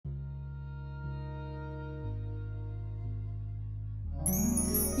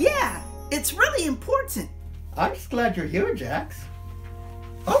It's really important. I'm just glad you're here, Jax.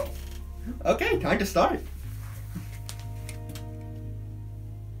 Oh, okay, time to start.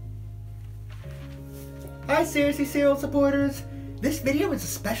 Hi, Seriously Serial supporters. This video is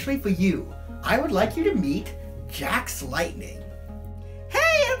especially for you. I would like you to meet Jax Lightning.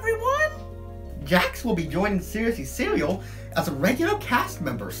 Hey, everyone! Jax will be joining Seriously Serial as a regular cast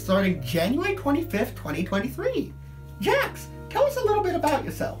member starting January 25th, 2023. Jax, tell us a little bit about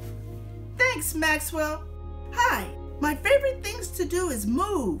yourself. Thanks, Maxwell. Hi, my favorite things to do is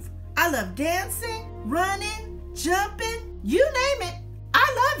move. I love dancing, running, jumping, you name it.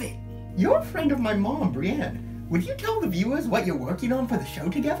 I love it. You're a friend of my mom, Brienne. Would you tell the viewers what you're working on for the show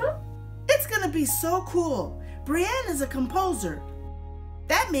together? It's gonna be so cool. Brienne is a composer.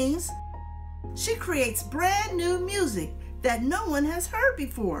 That means she creates brand new music that no one has heard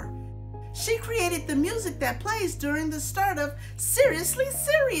before. She created the music that plays during the start of Seriously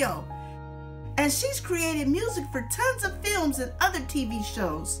Serial. And she's created music for tons of films and other TV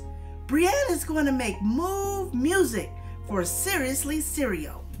shows. Brienne is going to make move music for Seriously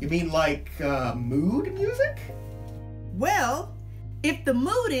Serial. You mean like mood music? Well, if the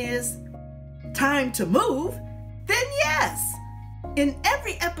mood is time to move, then yes. In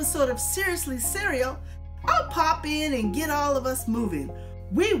every episode of Seriously Serial, I'll pop in and get all of us moving.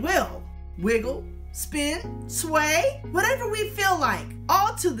 We will wiggle, spin, sway, whatever we feel like,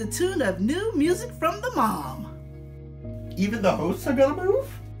 all to the tune of new music from the mom. Even the hosts are gonna move?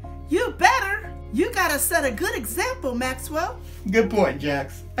 You better. You gotta set a good example, Maxwell. Good point,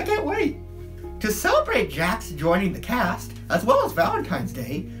 Jax. I can't wait. To celebrate Jax joining the cast, as well as Valentine's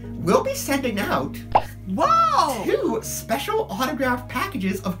Day, we'll be sending out Whoa! 2 special autographed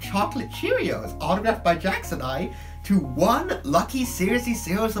packages of chocolate Cheerios autographed by Jax and I to 1 lucky Seriously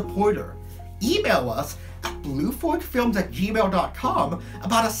Serial supporter. Email us at blueforgefilms@gmail.com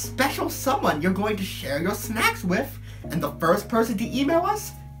about a special someone you're going to share your snacks with, and the first person to email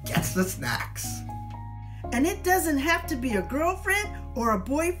us gets the snacks. And it doesn't have to be a girlfriend or a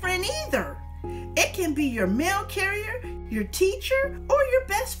boyfriend either. It can be your mail carrier, your teacher, or your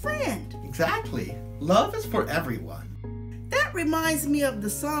best friend. Exactly. Love is for everyone. That reminds me of the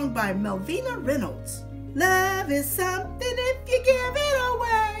song by Melvina Reynolds. Love is something if you give it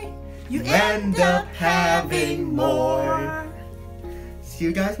away. You end up having more. See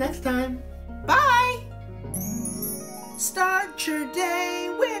you guys next time. Bye. Start your day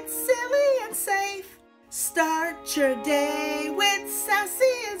with silly and safe. Start your day with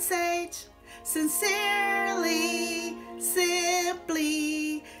sassy and sage. Sincerely,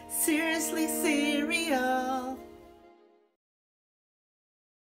 simply, seriously serial.